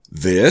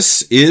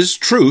This is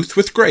Truth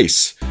with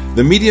Grace,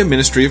 the media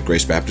ministry of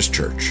Grace Baptist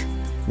Church.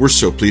 We're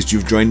so pleased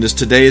you've joined us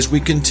today as we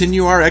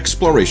continue our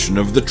exploration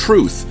of the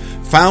truth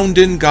found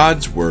in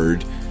God's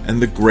Word and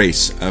the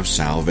grace of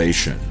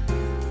salvation.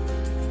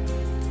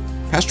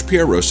 Pastor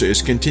Pierre Rosa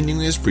is continuing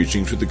his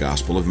preaching through the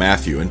Gospel of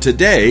Matthew, and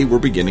today we're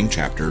beginning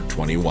chapter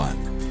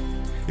 21.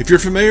 If you're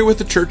familiar with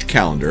the church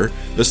calendar,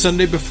 the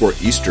Sunday before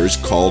Easter is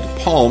called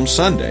Palm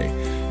Sunday,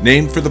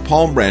 named for the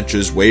palm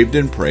branches waved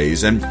in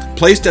praise and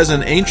placed as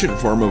an ancient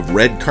form of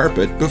red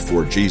carpet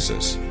before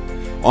Jesus.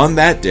 On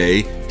that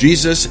day,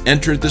 Jesus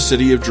entered the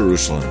city of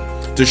Jerusalem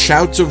to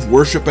shouts of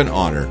worship and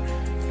honor,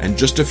 and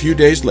just a few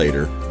days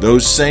later,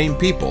 those same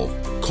people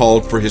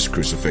called for his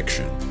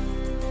crucifixion.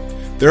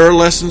 There are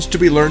lessons to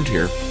be learned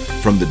here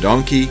from the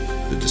donkey,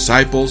 the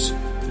disciples,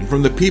 and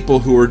from the people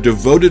who were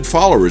devoted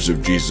followers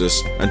of Jesus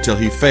until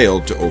he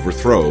failed to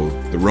overthrow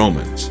the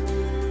Romans.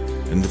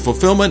 And the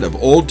fulfillment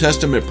of Old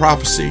Testament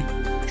prophecy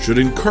should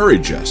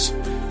encourage us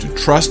to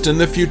trust in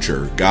the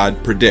future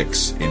God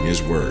predicts in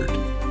His Word.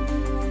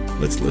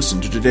 Let's listen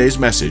to today's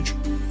message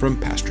from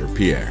Pastor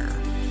Pierre.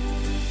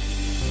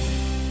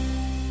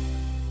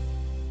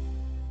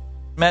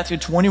 Matthew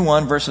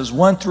 21, verses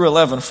 1 through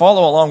 11.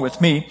 Follow along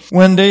with me.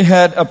 When they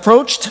had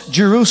approached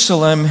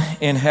Jerusalem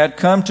and had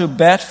come to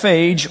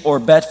Bethphage or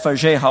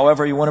Bethphage,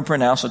 however you want to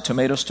pronounce it,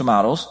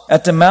 tomatoes,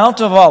 at the Mount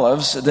of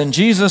Olives, then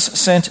Jesus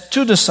sent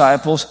 2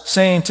 disciples,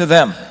 saying to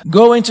them,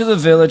 "Go into the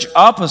village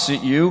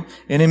opposite you,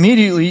 and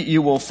immediately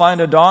you will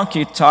find a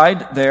donkey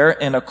tied there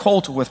and a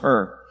colt with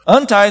her.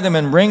 Untie them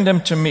and bring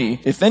them to me.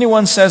 If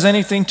anyone says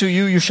anything to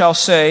you, you shall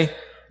say,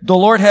 'The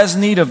Lord has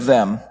need of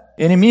them,'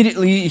 and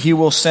immediately He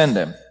will send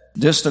them."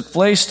 This took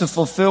place to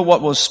fulfill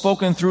what was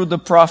spoken through the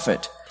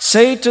prophet.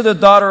 "Say to the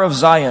daughter of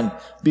Zion,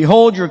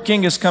 Behold, your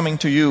king is coming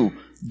to you,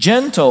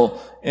 gentle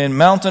and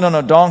mounted on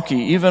a donkey,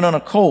 even on a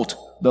colt,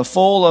 the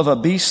foal of a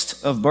beast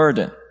of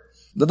burden."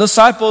 The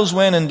disciples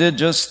went and did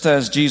just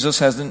as Jesus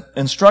had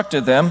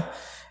instructed them,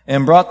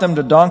 and brought them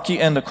the donkey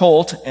and the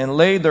colt, and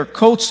laid their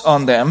coats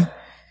on them,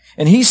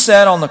 and he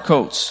sat on the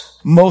coats.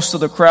 Most of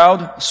the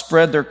crowd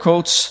spread their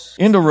coats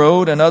in the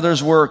road, and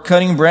others were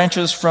cutting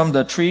branches from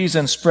the trees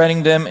and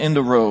spreading them in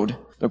the road.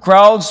 The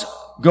crowds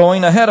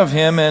going ahead of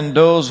him and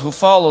those who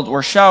followed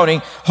were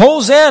shouting,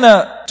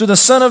 "Hosanna to the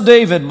Son of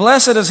David!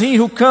 Blessed is he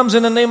who comes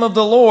in the name of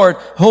the Lord!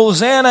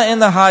 Hosanna in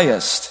the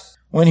highest!"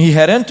 When he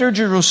had entered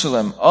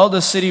Jerusalem, all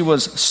the city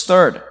was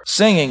stirred,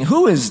 saying,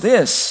 "Who is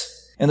this?"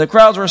 And the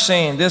crowds were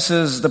saying, "This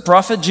is the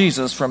prophet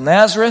Jesus from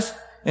Nazareth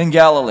in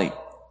Galilee."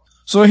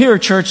 So here,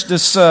 church,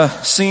 this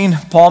scene,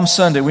 Palm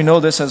Sunday, we know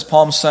this as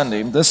Palm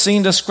Sunday. This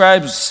scene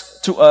describes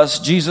to us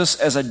Jesus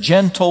as a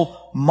gentle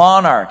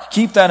monarch.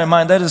 Keep that in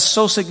mind. That is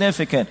so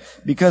significant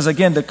because,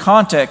 again, the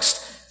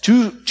context,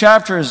 2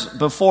 chapters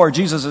before,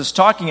 Jesus is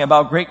talking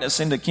about greatness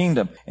in the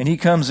kingdom, and he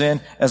comes in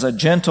as a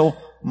gentle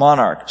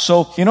monarch.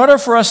 So in order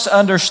for us to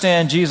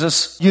understand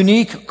Jesus'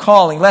 unique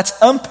calling, let's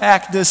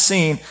unpack this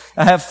scene.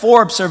 I have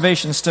 4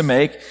 observations to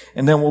make,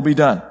 and then we'll be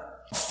done.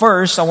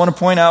 First, I want to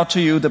point out to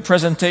you the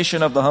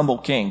presentation of the humble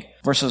king,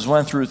 verses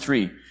 1 through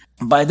 3.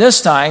 By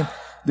this time,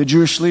 the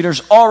Jewish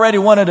leaders already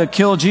wanted to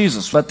kill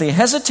Jesus, but they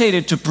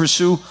hesitated to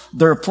pursue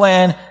their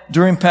plan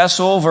during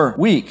Passover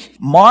week.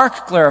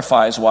 Mark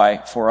clarifies why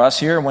for us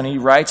here when he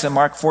writes in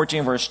Mark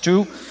 14, verse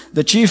 2,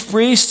 "The chief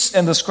priests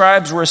and the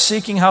scribes were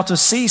seeking how to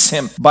seize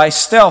him by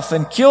stealth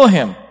and kill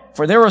him,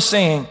 for they were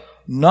saying,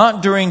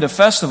 'Not during the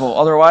festival,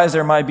 otherwise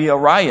there might be a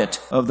riot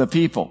of the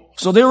people.'"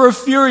 So they were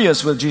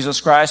furious with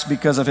Jesus Christ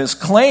because of his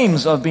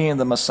claims of being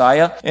the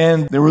Messiah,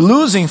 and they were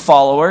losing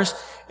followers,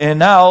 and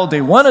now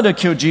they wanted to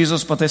kill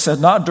Jesus, but they said,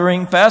 "Not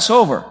during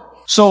Passover."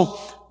 So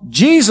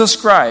Jesus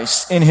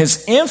Christ, in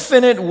his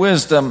infinite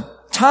wisdom,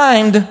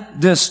 timed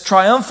this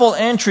triumphal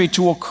entry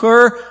to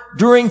occur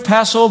during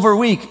Passover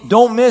week.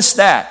 Don't miss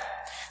that.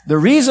 The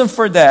reason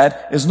for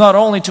that is not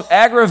only to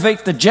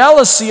aggravate the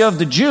jealousy of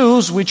the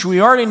Jews, which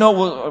we already know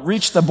will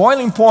reach the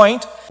boiling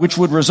point, which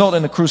would result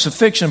in the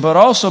crucifixion, but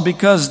also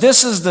because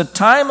this is the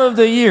time of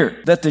the year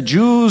that the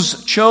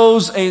Jews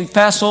chose a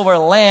Passover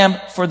lamb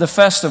for the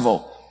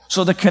festival.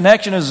 So the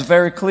connection is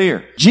very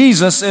clear.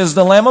 Jesus is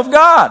the Lamb of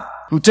God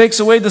who takes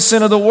away the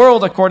sin of the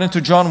world, according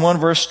to John 1,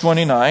 verse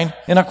 29.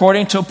 And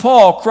according to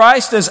Paul,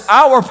 Christ is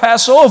our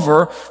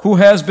Passover who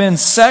has been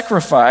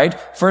sacrificed,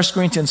 1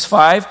 Corinthians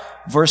 5,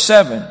 verse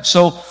 7.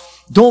 So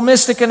don't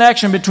miss the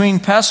connection between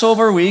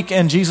Passover week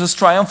and Jesus'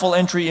 triumphal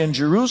entry in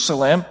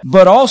Jerusalem,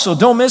 but also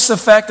don't miss the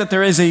fact that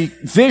there is a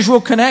visual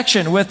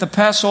connection with the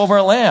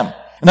Passover lamb.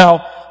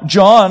 Now,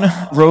 John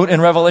wrote in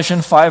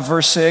Revelation 5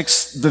 verse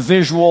 6 the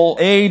visual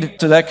aid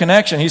to that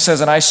connection. He says,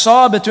 "And I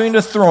saw between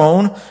the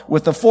throne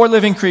with the 4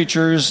 living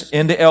creatures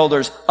and the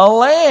elders a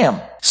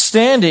lamb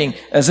standing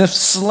as if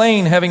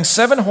slain, having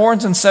 7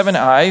 horns and 7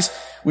 eyes,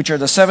 which are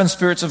the 7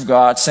 spirits of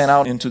God sent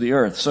out into the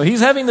earth." So he's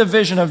having the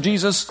vision of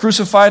Jesus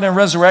crucified and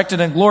resurrected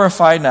and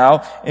glorified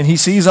now, and he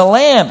sees a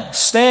lamb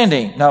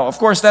standing. Now, of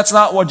course, that's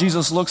not what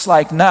Jesus looks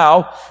like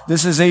now.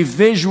 This is a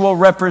visual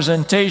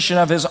representation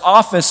of his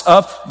office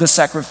of the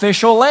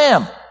sacrificial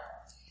lamb.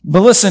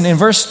 But listen, in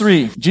verse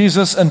 3,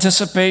 Jesus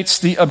anticipates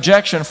the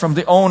objection from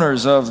the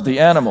owners of the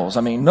animals.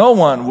 I mean, no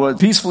one would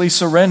peacefully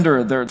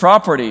surrender their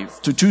property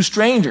to two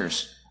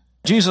strangers.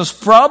 Jesus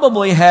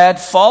probably had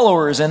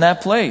followers in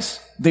that place.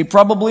 They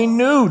probably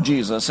knew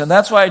Jesus. And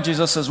that's why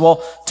Jesus says,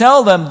 well,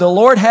 tell them the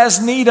Lord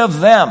has need of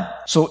them.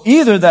 So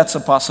either that's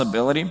a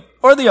possibility,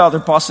 or the other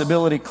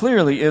possibility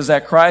clearly is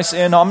that Christ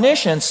in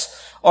omniscience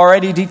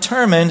already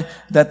determined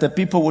that the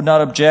people would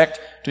not object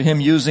to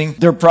him using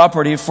their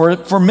property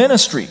for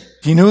ministry.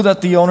 He knew that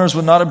the owners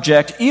would not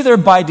object either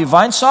by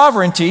divine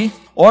sovereignty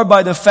or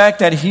by the fact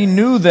that he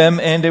knew them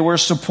and they were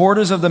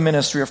supporters of the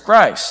ministry of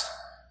Christ.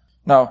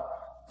 Now,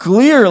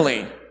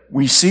 clearly,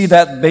 we see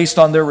that based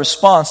on their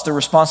response, the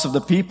response of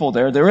the people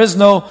there. There is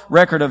no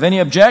record of any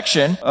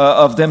objection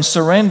of them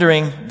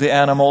surrendering the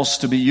animals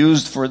to be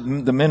used for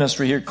the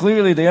ministry here.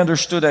 Clearly, they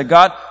understood that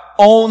God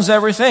owns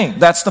everything.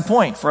 That's the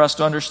point for us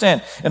to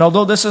understand. And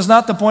although this is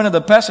not the point of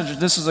the passage,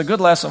 this is a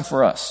good lesson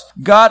for us.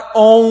 God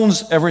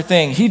owns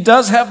everything. He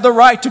does have the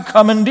right to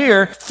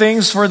commandeer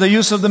things for the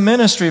use of the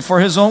ministry,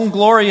 for his own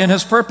glory and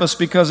his purpose,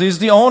 because he's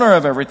the owner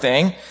of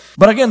everything.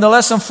 But again, the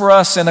lesson for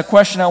us and the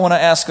question I want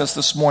to ask us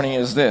this morning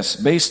is this,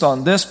 based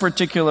on this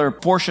particular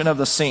portion of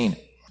the scene.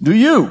 Do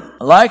you,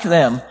 like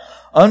them,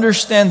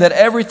 understand that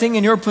everything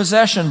in your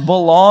possession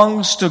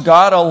belongs to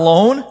God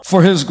alone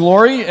for his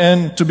glory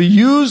and to be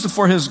used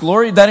for his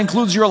glory? That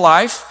includes your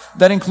life.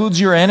 That includes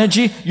your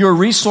energy, your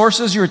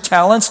resources, your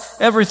talents,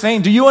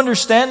 everything. Do you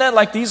understand that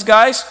like these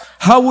guys?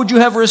 How would you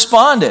have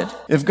responded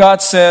if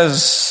God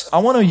says, I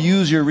want to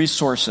use your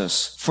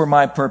resources for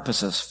my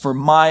purposes, for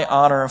my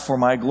honor, for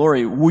my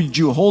glory? Would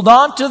you hold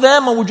on to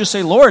them, or would you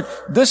say, Lord,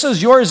 this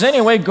is yours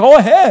anyway, go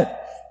ahead.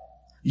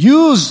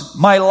 Use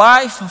my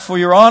life for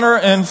your honor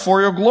and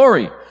for your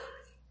glory.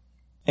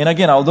 And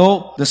again,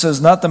 although this is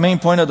not the main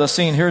point of the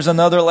scene, here's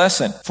another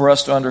lesson for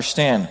us to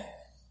understand.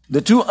 The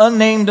two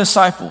unnamed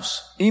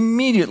disciples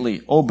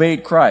immediately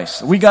obeyed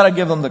Christ. We got to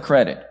give them the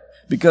credit,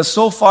 because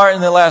so far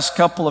in the last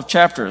couple of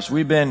chapters,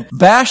 we've been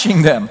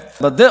bashing them.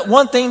 But that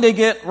one thing they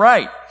get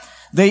right,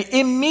 they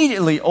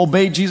immediately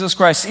obeyed Jesus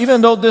Christ, even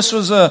though this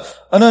was an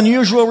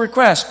unusual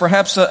request,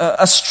 perhaps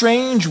a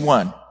strange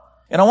one.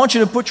 And I want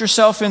you to put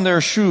yourself in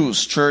their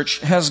shoes, church.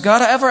 Has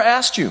God ever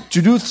asked you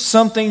to do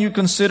something you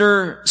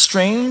consider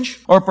strange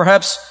or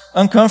perhaps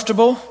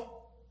uncomfortable?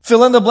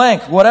 Fill in the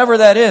blank, whatever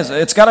that is.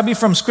 It's got to be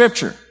from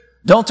Scripture.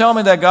 Don't tell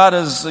me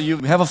that you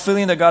have a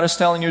feeling that God is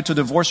telling you to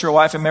divorce your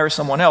wife and marry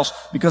someone else,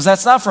 because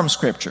that's not from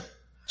Scripture.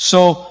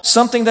 So,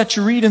 something that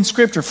you read in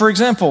Scripture. For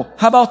example,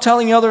 how about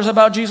telling others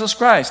about Jesus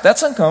Christ?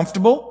 That's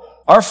uncomfortable.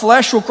 Our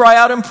flesh will cry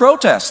out in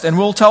protest, and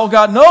we'll tell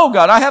God, no,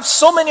 God, I have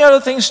so many other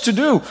things to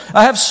do.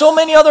 I have so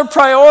many other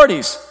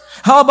priorities.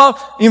 How about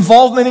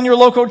involvement in your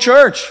local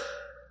church?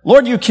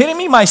 Lord, you kidding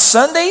me? My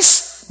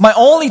Sundays? My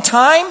only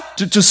time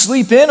to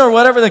sleep in, or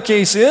whatever the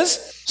case is?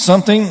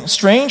 Something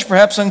strange,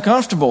 perhaps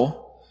uncomfortable.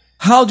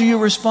 How do you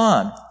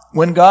respond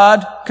when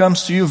God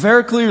comes to you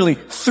very clearly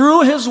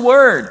through His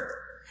Word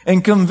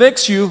and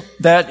convicts you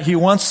that He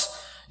wants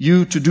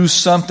you to do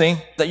something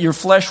that your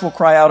flesh will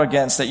cry out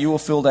against, that you will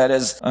feel that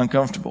as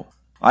uncomfortable?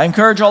 I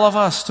encourage all of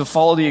us to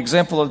follow the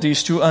example of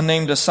these two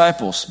unnamed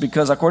disciples,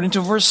 because according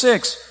to verse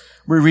 6,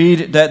 we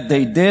read that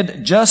they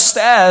did just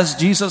as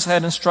Jesus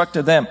had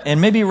instructed them.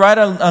 And maybe write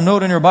a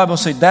note in your Bible and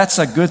say, that's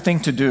a good thing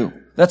to do.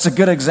 That's a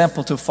good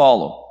example to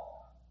follow.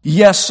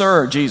 Yes,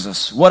 sir,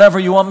 Jesus. Whatever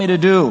you want me to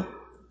do.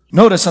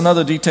 Notice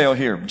another detail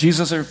here.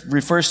 Jesus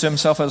refers to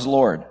himself as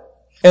Lord.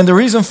 And the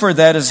reason for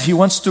that is he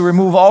wants to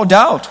remove all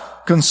doubt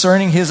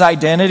concerning his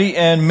identity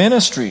and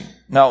ministry.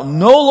 Now,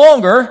 no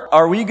longer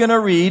are we going to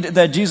read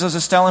that Jesus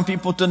is telling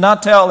people to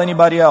not tell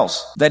anybody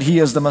else that he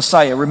is the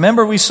Messiah.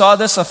 Remember, we saw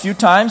this a few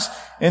times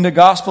in the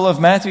Gospel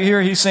of Matthew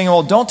here. He's saying,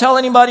 well, don't tell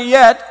anybody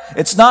yet.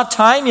 It's not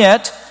time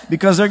yet,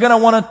 because they're going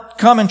to want to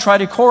come and try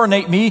to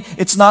coronate me.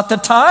 It's not the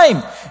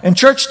time. And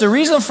church, the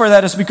reason for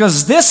that is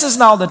because this is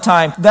now the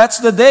time. That's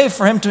the day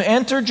for him to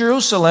enter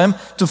Jerusalem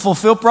to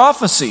fulfill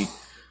prophecy.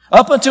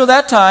 Up until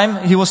that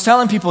time, he was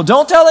telling people,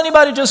 don't tell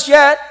anybody just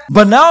yet.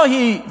 But now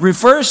he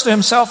refers to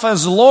himself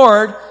as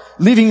Lord,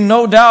 leaving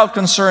no doubt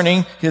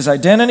concerning his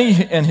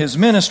identity and his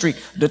ministry.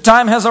 The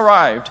time has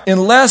arrived. In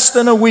less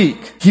than a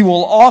week, he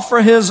will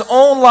offer his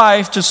own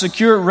life to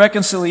secure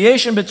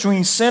reconciliation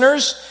between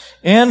sinners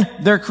and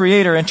their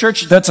Creator. And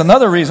church, that's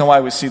another reason why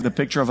we see the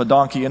picture of a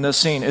donkey in this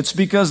scene. It's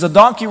because the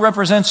donkey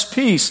represents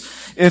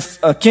peace. If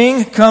a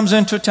king comes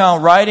into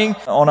town riding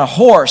on a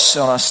horse,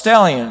 on a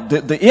stallion,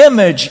 the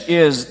image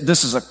is,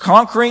 this is a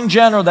conquering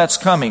general that's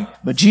coming.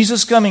 But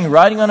Jesus coming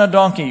riding on a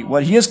donkey,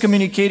 what he is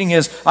communicating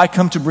is, I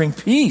come to bring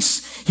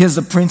peace. He is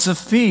the Prince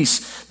of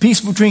Peace.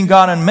 Peace between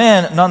God and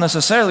man, not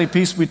necessarily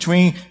peace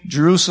between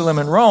Jerusalem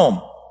and Rome.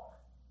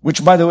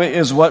 Which, by the way,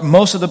 is what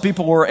most of the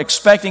people were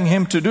expecting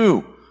him to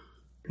do.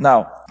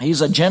 Now,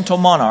 he's a gentle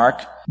monarch,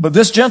 but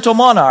this gentle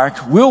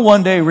monarch will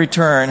one day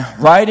return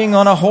riding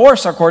on a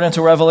horse, according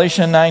to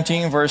Revelation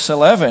 19, verse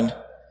 11,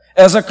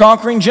 as a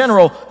conquering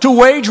general to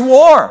wage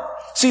war.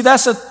 See,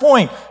 that's the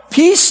point.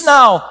 Peace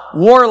now,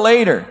 war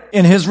later,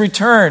 in his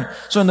return.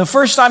 So in the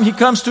first time he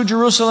comes to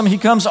Jerusalem, he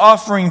comes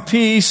offering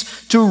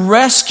peace to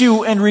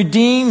rescue and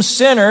redeem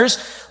sinners.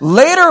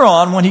 Later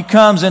on, when he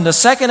comes in the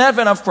second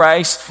advent of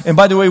Christ, and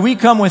by the way, we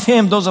come with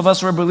him, those of us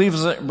who are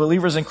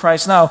believers in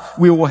Christ now,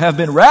 we will have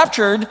been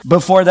raptured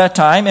before that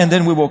time, and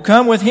then we will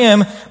come with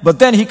him, but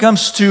then he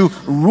comes to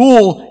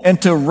rule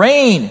and to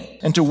reign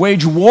and to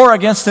wage war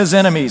against his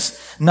enemies.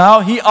 Now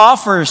he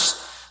offers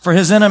for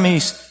his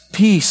enemies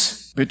peace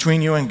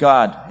between you and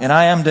God. And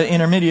I am the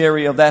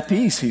intermediary of that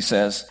peace, he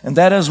says. And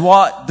that is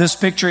what this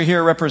picture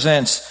here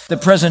represents, the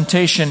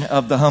presentation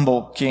of the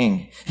humble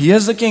king. He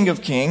is the King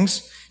of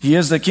Kings. He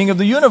is the King of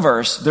the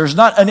universe. There's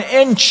not an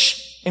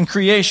inch in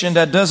creation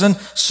that doesn't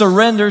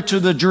surrender to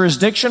the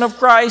jurisdiction of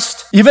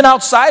Christ, even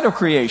outside of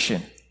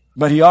creation.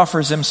 But he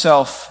offers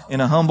himself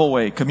in a humble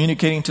way,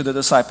 communicating to the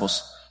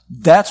disciples.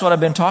 That's what I've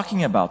been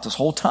talking about this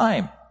whole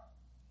time.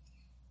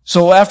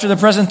 So after the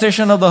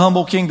presentation of the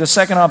humble king, the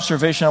second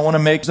observation I want to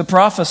make is the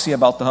prophecy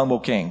about the humble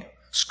king.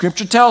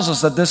 Scripture tells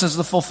us that this is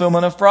the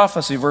fulfillment of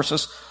prophecy,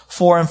 verses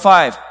 4 and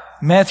 5.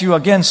 Matthew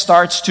again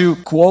starts to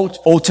quote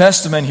Old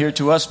Testament here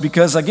to us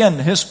because again,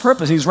 his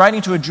purpose, he's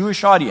writing to a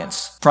Jewish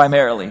audience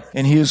primarily.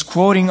 And he is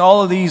quoting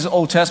all of these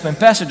Old Testament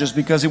passages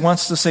because he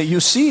wants to say, you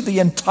see, the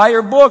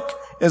entire book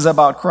is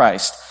about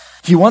Christ.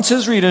 He wants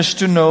his readers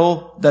to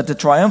know that the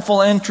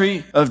triumphal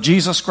entry of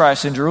Jesus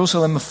Christ in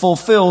Jerusalem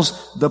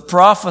fulfills the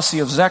prophecy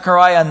of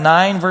Zechariah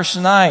 9 verse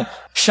 9.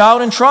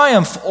 Shout in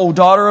triumph, O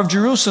daughter of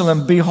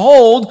Jerusalem.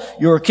 Behold,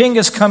 your king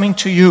is coming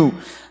to you.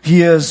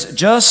 He is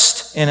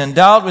just and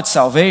endowed with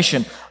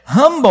salvation,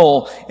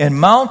 humble and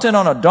mounted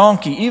on a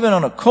donkey, even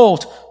on a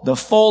colt, the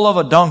foal of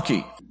a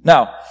donkey.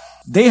 Now,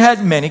 they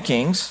had many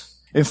kings.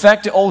 In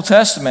fact, the Old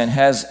Testament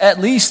has at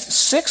least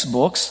 6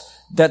 books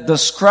that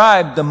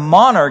describe the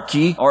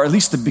monarchy, or at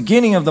least the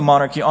beginning of the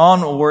monarchy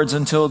onwards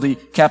until the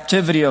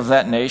captivity of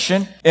that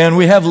nation. And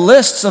we have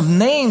lists of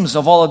names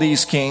of all of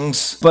these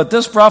kings, but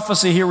this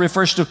prophecy here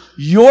refers to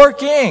your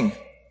king.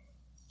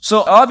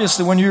 So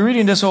obviously when you're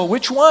reading this,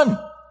 which one?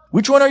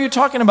 Which one are you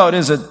talking about?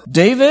 Is it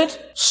David,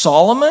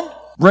 Solomon,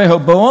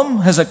 Rehoboam,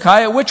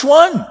 Hezekiah? Which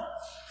one?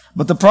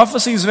 But the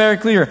prophecy is very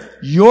clear.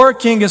 Your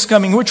king is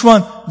coming. Which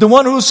one? The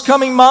one who's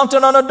coming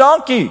mounted on a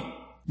donkey.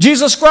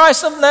 Jesus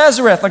Christ of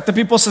Nazareth, like the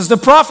people says, the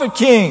prophet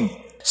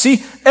king.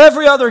 See,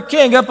 every other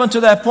king up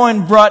until that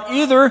point brought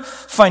either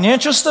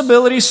financial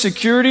stability,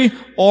 security,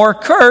 or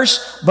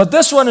curse, but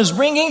this one is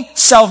bringing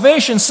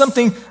salvation,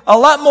 something a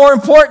lot more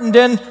important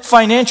than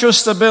financial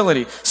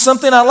stability,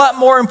 something a lot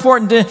more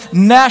important than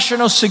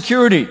national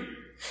security.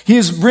 He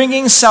is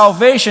bringing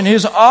salvation. He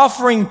is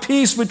offering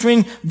peace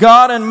between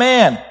God and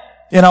man.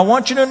 And I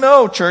want you to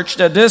know, church,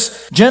 that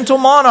this gentle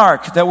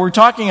monarch that we're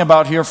talking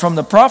about here from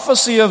the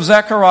prophecy of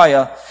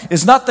Zechariah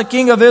is not the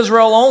king of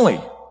Israel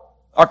only.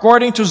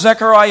 According to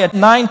Zechariah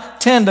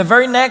 9:10, the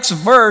very next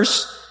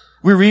verse,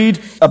 we read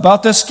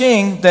about this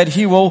king that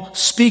he will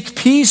speak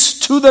peace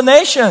to the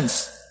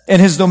nations. And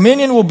his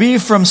dominion will be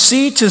from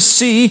sea to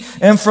sea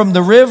and from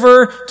the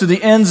river to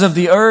the ends of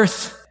the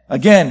earth.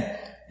 Again,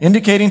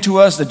 indicating to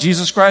us that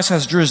Jesus Christ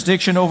has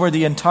jurisdiction over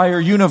the entire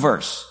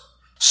universe.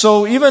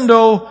 So even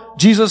though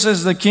Jesus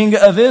is the King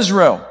of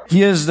Israel,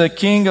 He is the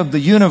King of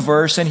the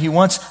universe, and He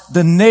wants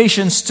the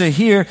nations to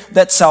hear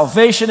that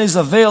salvation is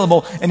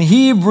available, and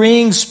He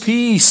brings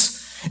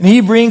peace, and He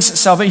brings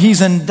salvation.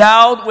 He's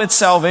endowed with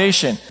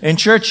salvation. In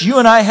church, you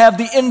and I have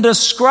the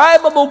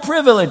indescribable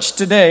privilege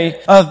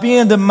today of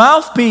being the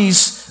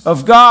mouthpiece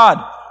of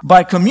God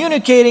by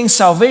communicating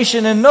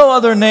salvation in no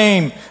other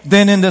name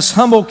than in this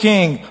humble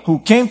King who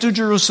came to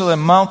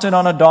Jerusalem mounted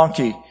on a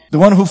donkey, the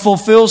one who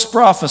fulfills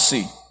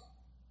prophecy.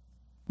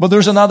 But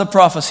there's another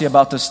prophecy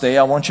about this day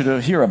I want you to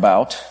hear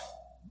about.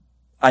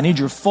 I need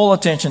your full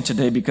attention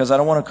today because I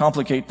don't want to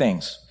complicate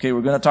things. Okay,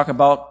 we're going to talk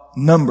about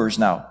numbers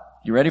now.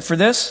 You ready for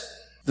this?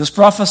 This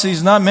prophecy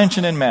is not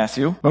mentioned in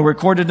Matthew, but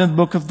recorded in the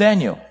book of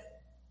Daniel.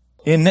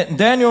 In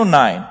Daniel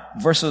 9,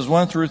 verses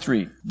 1 through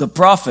 3, the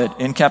prophet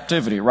in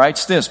captivity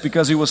writes this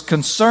because he was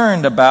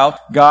concerned about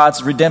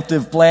God's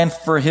redemptive plan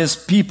for His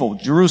people,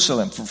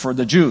 Jerusalem, for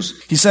the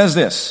Jews. He says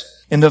this: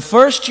 in the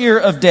first year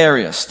of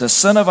Darius, the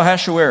son of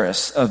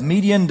Ahasuerus, of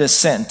Median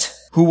descent,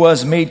 who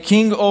was made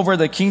king over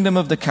the kingdom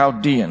of the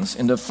Chaldeans,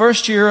 in the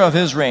first year of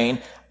his reign,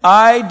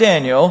 I,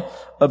 Daniel,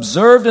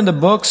 observed in the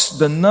books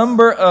the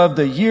number of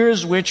the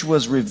years which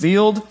was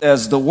revealed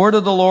as the word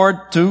of the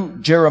Lord to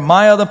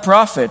Jeremiah the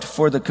prophet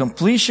for the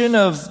completion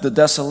of the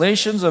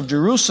desolations of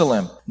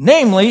Jerusalem,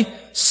 namely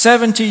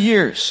 70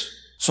 years.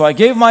 So I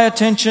gave my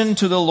attention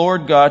to the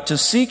Lord God to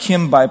seek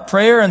Him by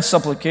prayer and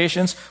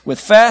supplications with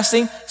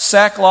fasting,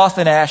 sackcloth,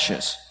 and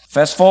ashes.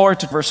 Fast forward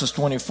to verses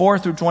 24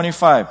 through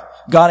 25.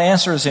 God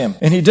answers him,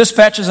 and He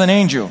dispatches an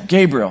angel,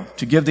 Gabriel,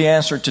 to give the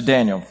answer to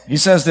Daniel. He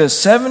says this: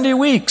 70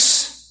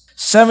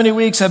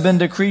 weeks have been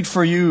decreed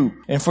for you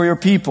and for your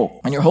people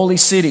and your holy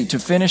city to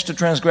finish the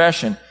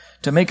transgression,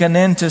 to make an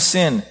end to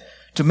sin,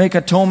 to make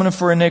atonement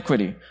for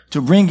iniquity, to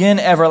bring in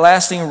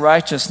everlasting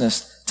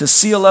righteousness, to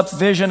seal up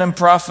vision and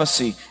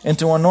prophecy, and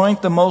to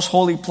anoint the most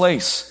holy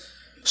place.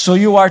 So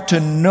you are to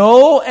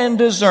know and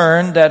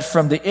discern that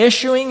from the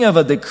issuing of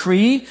a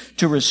decree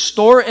to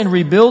restore and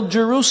rebuild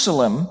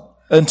Jerusalem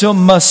until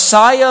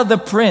Messiah the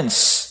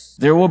Prince,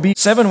 there will be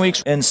 7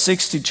 weeks and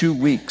 62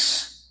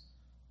 weeks.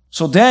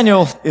 So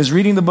Daniel is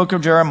reading the book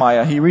of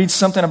Jeremiah. He reads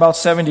something about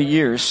 70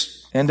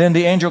 years. And then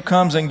the angel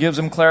comes and gives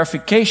him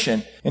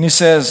clarification. And he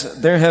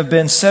says, there have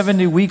been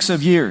 70 weeks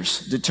of years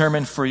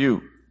determined for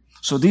you.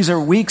 So these are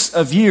weeks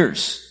of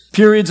years,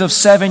 periods of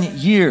 7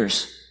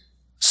 years,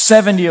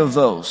 70 of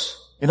those.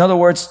 In other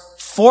words,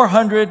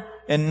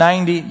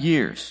 490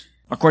 years,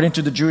 according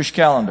to the Jewish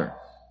calendar.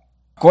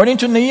 According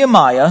to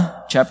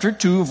Nehemiah, chapter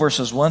 2,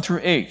 verses 1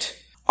 through 8,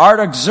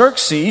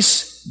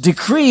 Artaxerxes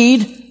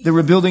decreed the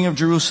rebuilding of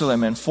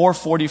Jerusalem in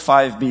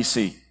 445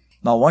 BC.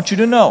 Now I want you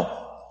to know,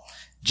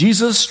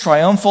 Jesus'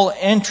 triumphal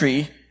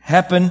entry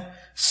happened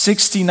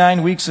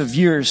 69 weeks of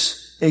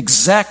years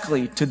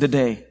exactly to the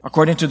day,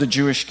 according to the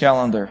Jewish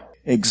calendar.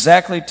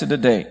 Exactly to the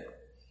day.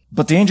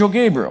 But the angel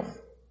Gabriel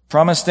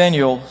promised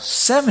Daniel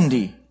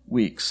 70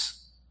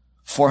 weeks,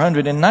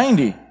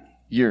 490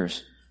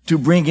 years, to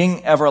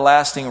bringing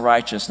everlasting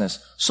righteousness.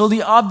 So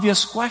the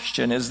obvious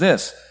question is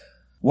this: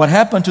 what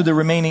happened to the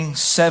remaining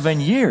 7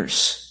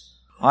 years?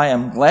 I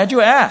am glad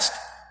you asked,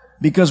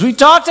 because we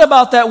talked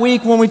about that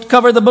week when we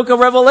covered the book of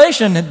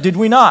Revelation, did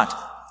we not?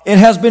 It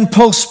has been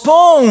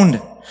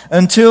postponed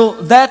until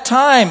that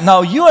time.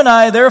 Now you and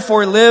I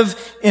therefore live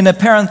in a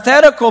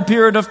parenthetical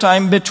period of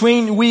time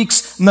between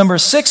weeks number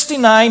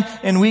 69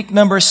 and week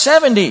number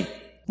 70.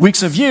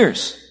 Weeks of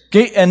years.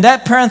 Okay, and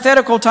that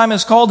parenthetical time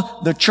is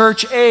called the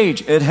church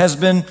age. It has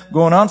been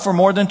going on for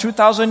more than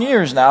 2,000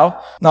 years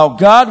now. Now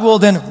God will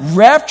then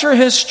rapture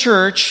His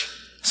church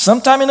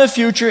sometime in the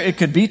future. It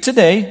could be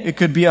today. It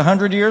could be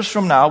 100 years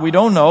from now. We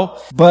don't know.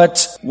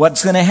 But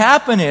what's going to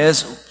happen is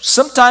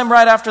sometime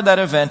right after that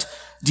event,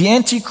 the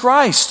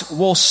Antichrist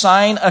will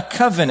sign a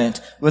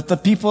covenant with the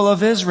people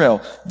of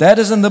Israel. That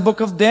is in the book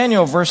of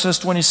Daniel, verses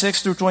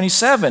 26 through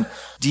 27.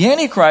 The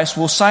Antichrist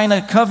will sign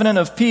a covenant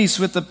of peace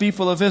with the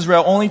people of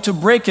Israel, only to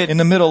break it in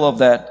the middle of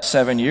that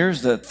 7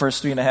 years. The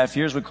first 3.5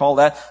 years, we call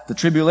that the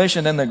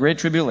tribulation, then the great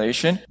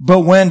tribulation.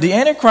 But when the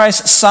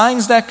Antichrist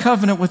signs that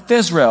covenant with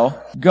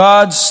Israel,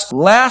 God's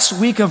last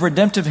week of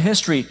redemptive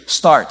history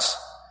starts.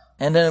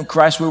 And then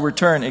Christ will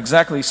return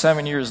exactly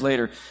 7 years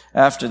later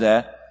after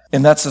that.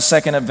 And that's the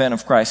second advent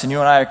of Christ. And you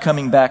and I are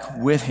coming back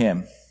with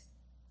Him.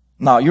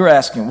 Now, you're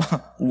asking,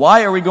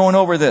 why are we going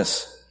over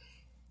this?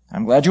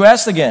 I'm glad you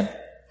asked again.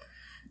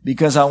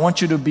 Because I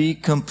want you to be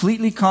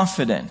completely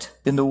confident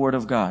in the Word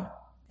of God.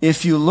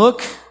 If you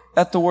look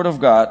at the Word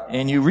of God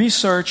and you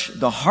research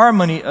the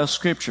harmony of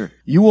Scripture,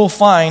 you will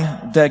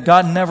find that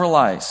God never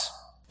lies.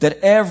 That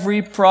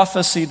every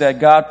prophecy that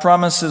God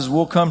promises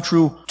will come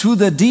true to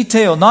the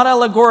detail, not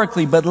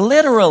allegorically, but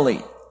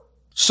literally.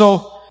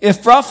 So,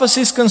 if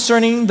prophecies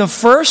concerning the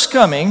first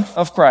coming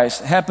of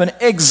Christ happen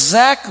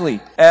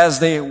exactly as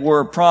they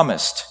were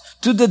promised,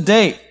 to the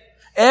date,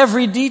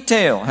 every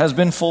detail has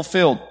been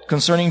fulfilled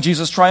concerning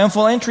Jesus'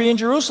 triumphal entry in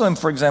Jerusalem,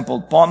 for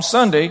example, Palm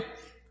Sunday.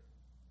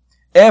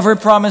 Every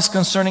promise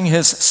concerning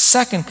His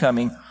second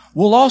coming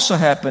will also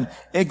happen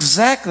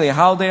exactly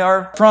how they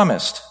are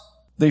promised.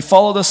 They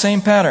follow the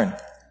same pattern.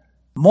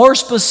 More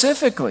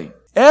specifically,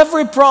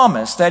 every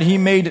promise that He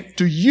made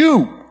to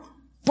you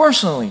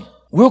personally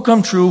will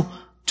come true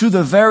to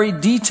the very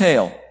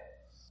detail.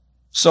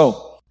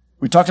 So,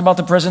 we talked about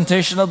the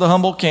presentation of the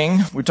humble king.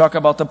 We talked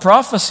about the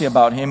prophecy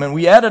about him. And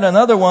we added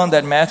another one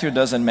that Matthew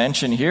doesn't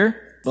mention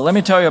here. But let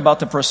me tell you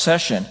about the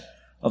procession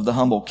of the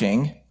humble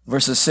king.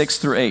 Verses 6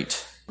 through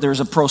 8.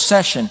 There's a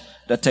procession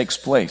that takes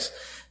place.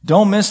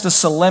 Don't miss the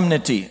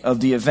solemnity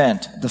of the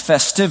event, the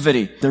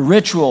festivity, the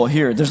ritual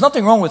here. There's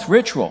nothing wrong with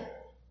ritual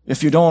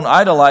if you don't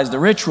idolize the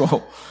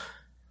ritual.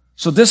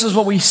 So this is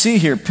what we see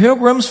here.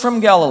 Pilgrims from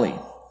Galilee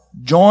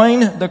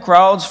join the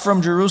crowds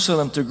from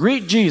Jerusalem to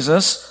greet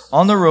Jesus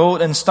on the road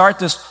and start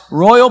this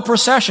royal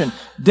procession.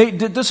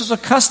 This is a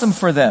custom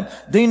for them.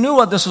 They knew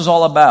what this was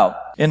all about.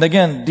 And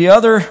again, the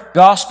other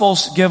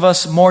Gospels give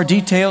us more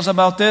details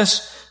about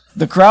this.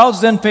 The crowds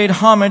then paid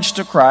homage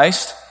to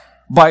Christ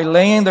by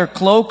laying their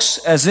cloaks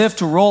as if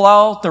to roll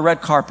out the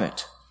red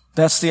carpet.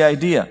 That's the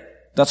idea.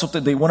 That's what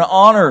they want to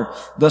honor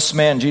this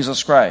man,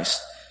 Jesus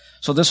Christ.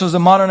 So this was the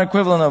modern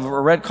equivalent of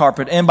a red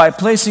carpet. And by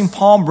placing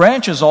palm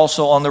branches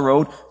also on the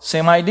road,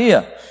 same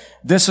idea.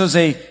 This was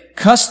a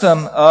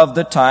custom of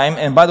the time.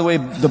 And by the way,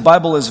 the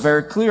Bible is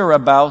very clear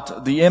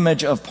about the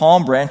image of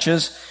palm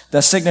branches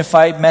that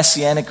signify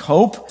messianic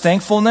hope,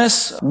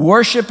 thankfulness,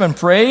 worship, and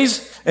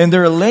praise. And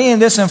they're laying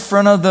this in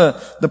front of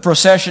the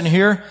procession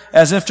here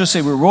as if to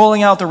say, we're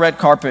rolling out the red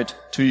carpet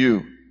to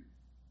you.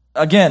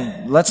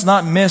 Again, let's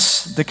not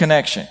miss the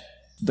connection.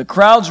 The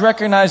crowds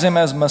recognize Him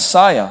as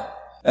Messiah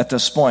at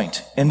this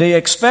point, and they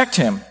expect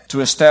Him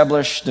to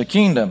establish the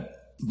kingdom.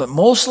 But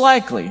most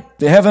likely,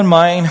 they have in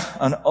mind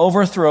an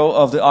overthrow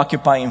of the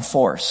occupying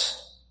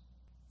force.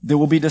 They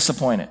will be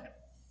disappointed,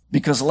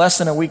 because less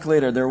than a week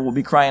later, they will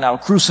be crying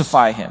out,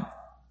 crucify Him.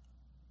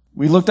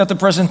 We looked at the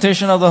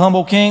presentation of the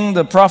humble king,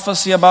 the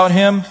prophecy about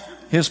Him,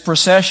 His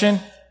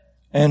procession.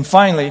 And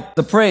finally,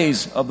 the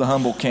praise of the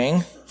humble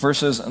king,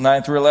 verses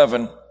 9 through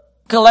 11.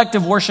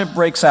 Collective worship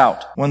breaks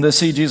out when they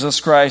see Jesus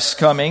Christ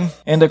coming,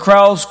 and the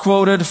crowds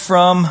quoted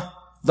from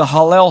the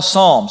Hallel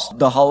Psalms.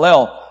 The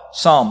Hallel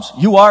Psalms.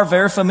 You are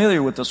very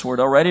familiar with this word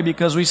already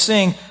because we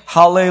sing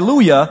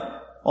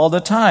Hallelujah all the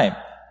time.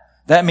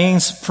 That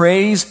means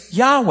praise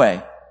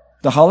Yahweh.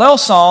 The Hallel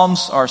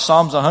Psalms are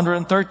Psalms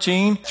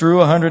 113 through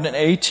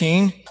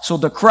 118. So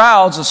the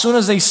crowds, as soon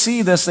as they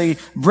see this, they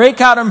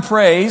break out in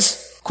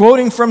praise,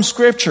 quoting from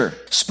Scripture.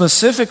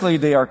 Specifically,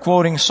 they are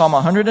quoting Psalm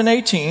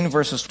 118,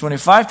 verses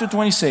 25 to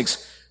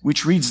 26,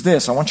 which reads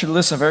this. I want you to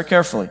listen very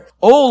carefully.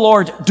 O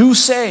Lord, do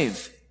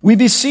save. We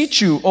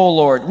beseech you, O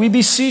Lord, we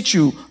beseech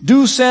you,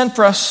 do send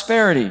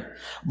prosperity.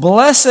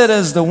 Blessed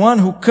is the one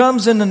who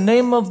comes in the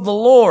name of the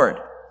Lord.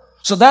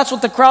 So that's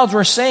what the crowds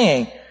were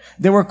saying.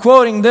 They were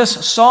quoting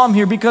this psalm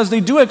here because they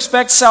do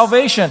expect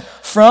salvation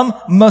from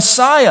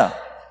Messiah.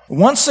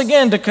 Once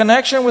again, the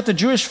connection with the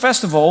Jewish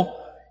festival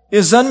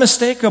is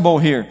unmistakable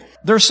here.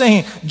 They're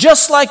saying,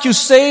 just like you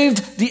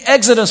saved the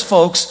Exodus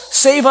folks,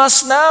 save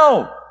us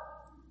now.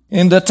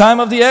 In the time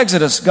of the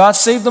Exodus, God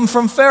saved them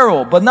from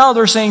Pharaoh, but now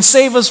they're saying,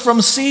 save us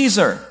from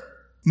Caesar.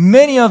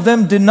 Many of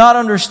them did not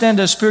understand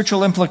the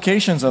spiritual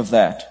implications of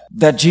that.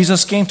 That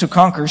Jesus came to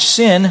conquer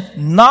sin,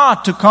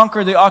 not to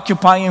conquer the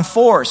occupying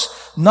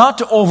force, not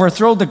to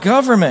overthrow the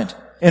government.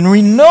 And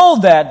we know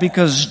that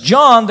because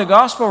John, the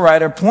gospel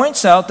writer,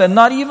 points out that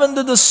not even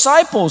the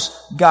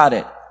disciples got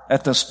it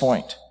at this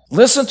point.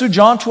 Listen to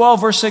John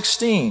 12, verse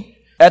 16.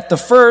 At the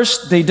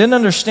first, they didn't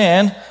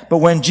understand, but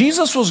when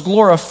Jesus was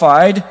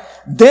glorified,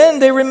 then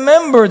they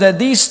remembered that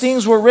these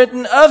things were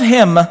written of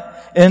Him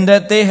and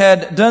that they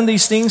had done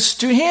these things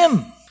to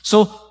Him.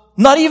 So,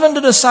 not even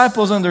the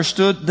disciples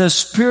understood the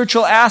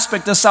spiritual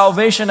aspect of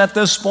salvation at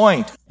this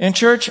point. In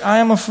church, I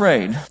am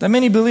afraid that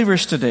many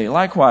believers today,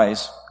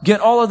 likewise, get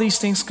all of these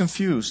things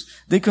confused.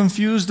 They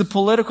confuse the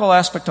political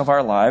aspect of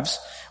our lives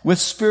with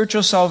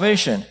spiritual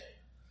salvation.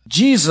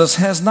 Jesus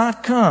has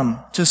not come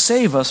to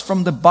save us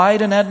from the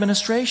Biden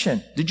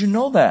administration. Did you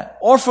know that?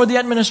 Or for the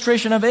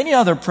administration of any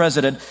other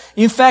president.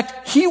 In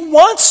fact, He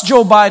wants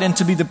Joe Biden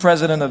to be the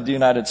president of the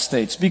United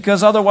States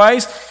because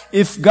otherwise,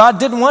 if God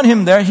didn't want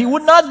him there, He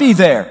would not be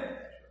there.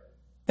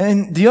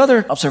 And the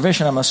other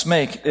observation I must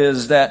make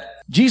is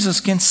that Jesus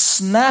can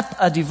snap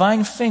a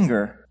divine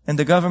finger and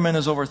the government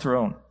is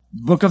overthrown.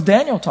 The book of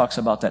Daniel talks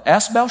about that.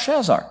 Ask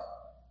Belshazzar,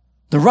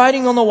 the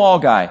writing on the wall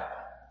guy.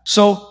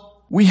 So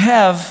we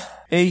have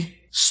a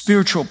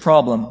spiritual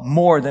problem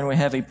more than we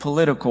have a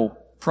political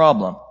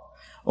problem.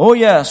 Oh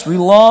yes, we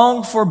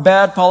long for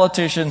bad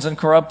politicians and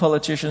corrupt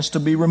politicians to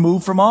be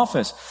removed from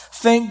office.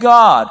 Thank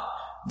God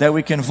that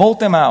we can vote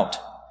them out.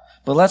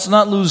 But let's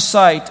not lose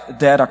sight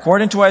that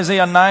according to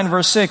Isaiah 9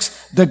 verse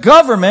 6, the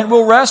government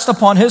will rest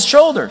upon His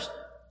shoulders.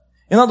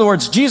 In other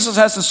words, Jesus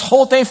has this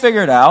whole thing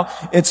figured out.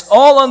 It's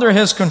all under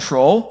His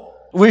control.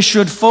 We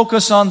should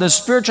focus on the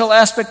spiritual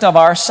aspect of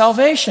our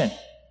salvation.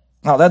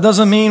 Now, that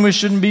doesn't mean we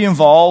shouldn't be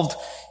involved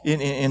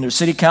in the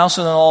city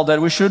council and all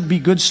that. We should be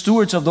good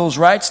stewards of those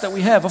rights that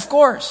we have, of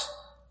course.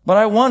 But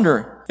I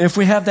wonder if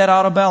we have that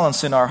out of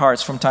balance in our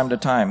hearts from time to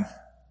time.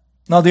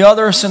 Now, the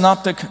other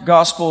synoptic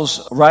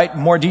gospels write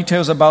more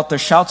details about the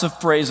shouts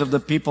of praise of the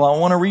people. I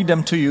want to read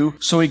them to you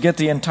so we get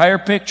the entire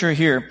picture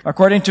here.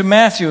 According to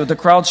Matthew, the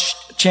crowds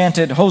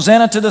chanted,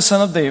 Hosanna to the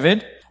Son of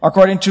David.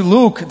 According to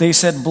Luke, they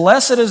said,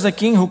 Blessed is the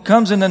King who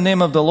comes in the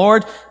name of the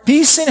Lord,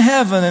 peace in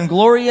heaven and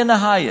glory in the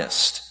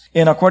highest.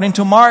 And according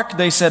to Mark,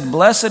 they said,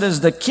 Blessed is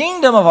the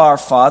kingdom of our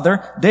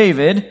father,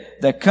 David,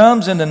 that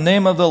comes in the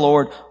name of the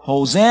Lord,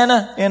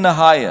 Hosanna in the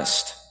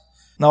highest.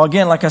 Now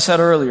again, like I said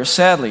earlier,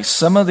 sadly,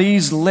 some of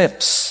these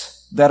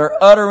lips that are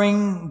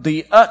uttering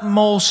the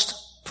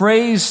utmost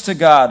praise to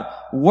God,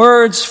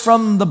 words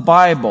from the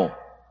Bible,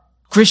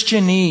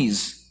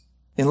 Christianese,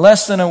 in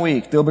less than a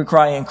week, they'll be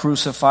crying,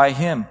 Crucify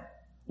Him.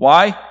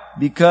 Why?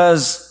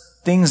 Because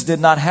things did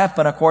not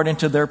happen according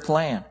to their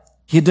plan.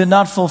 He did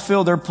not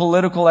fulfill their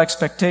political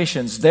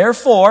expectations.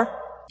 Therefore,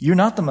 you're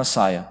not the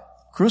Messiah.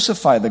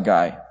 Crucify the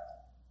guy.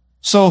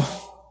 So,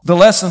 the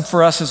lesson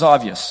for us is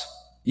obvious.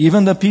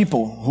 Even the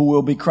people who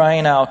will be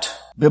crying out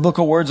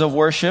biblical words of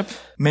worship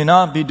may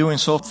not be doing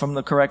so from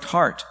the correct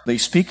heart. They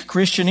speak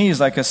Christianese,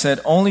 like I said,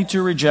 only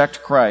to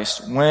reject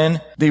Christ when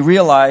they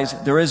realize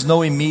there is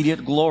no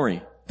immediate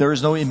glory. There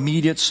is no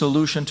immediate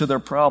solution to their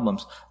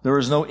problems. There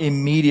is no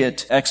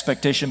immediate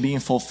expectation being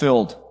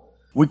fulfilled.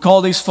 We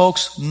call these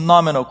folks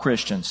nominal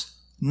Christians,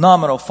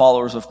 nominal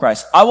followers of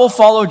Christ. I will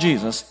follow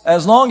Jesus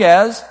as long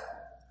as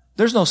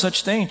there's no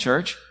such thing,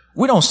 church.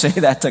 We don't say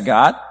that to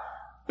God.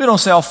 We don't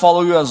say, I'll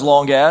follow you as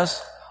long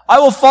as. I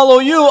will follow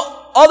you,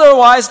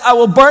 otherwise I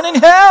will burn in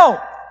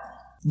hell.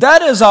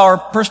 That is our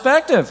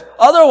perspective.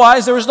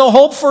 Otherwise, there is no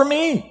hope for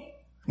me.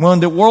 When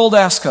the world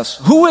asks us,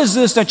 who is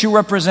this that you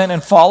represent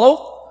and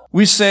follow?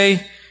 We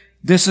say,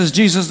 this is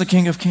Jesus, the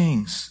King of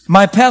Kings.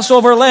 My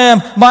Passover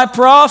lamb, my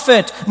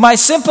prophet, my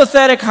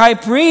sympathetic high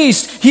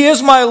priest. He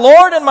is my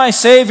Lord and my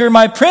Savior,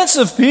 my Prince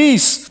of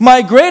Peace,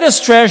 my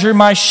greatest treasure,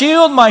 my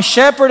shield, my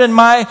shepherd, and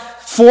my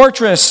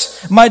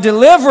fortress, my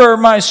deliverer,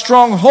 my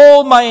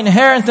stronghold, my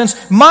inheritance,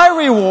 my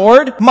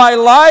reward, my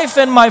life,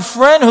 and my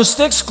friend who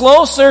sticks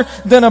closer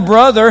than a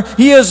brother.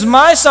 He is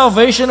my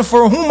salvation,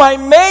 for whom I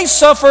may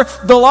suffer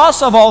the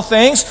loss of all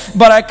things,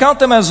 but I count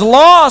them as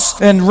loss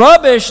and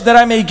rubbish that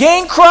I may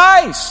gain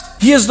Christ.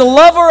 He is the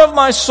lover of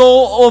my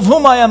soul, of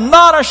whom I am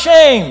not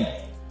ashamed.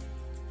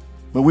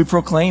 But we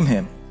proclaim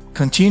Him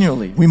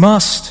continually. We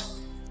must,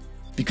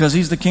 because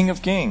He's the King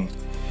of Kings.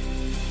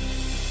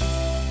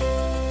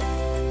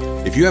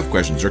 If you have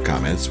questions or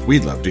comments,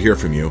 we'd love to hear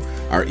from you.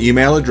 Our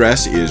email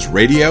address is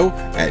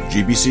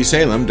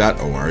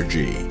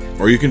radio@gbcsalem.org.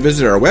 Or you can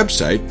visit our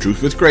website,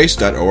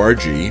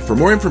 truthwithgrace.org, for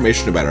more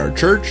information about our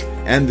church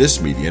and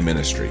this media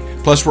ministry.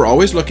 Plus, we're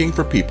always looking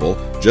for people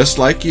just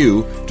like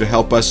you to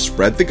help us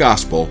spread the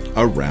gospel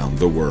around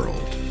the world.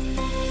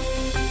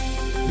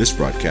 This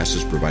broadcast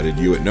is provided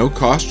to you at no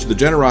cost to the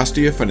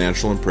generosity of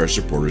financial and prayer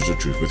supporters of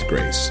Truth with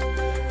Grace.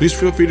 Please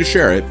feel free to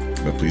share it,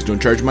 but please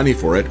don't charge money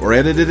for it or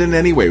edit it in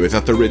any way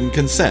without the written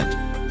consent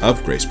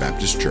of Grace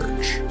Baptist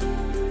Church.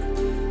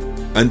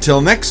 Until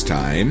next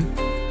time,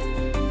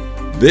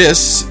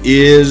 this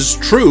is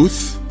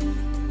Truth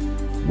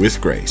with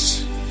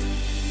Grace.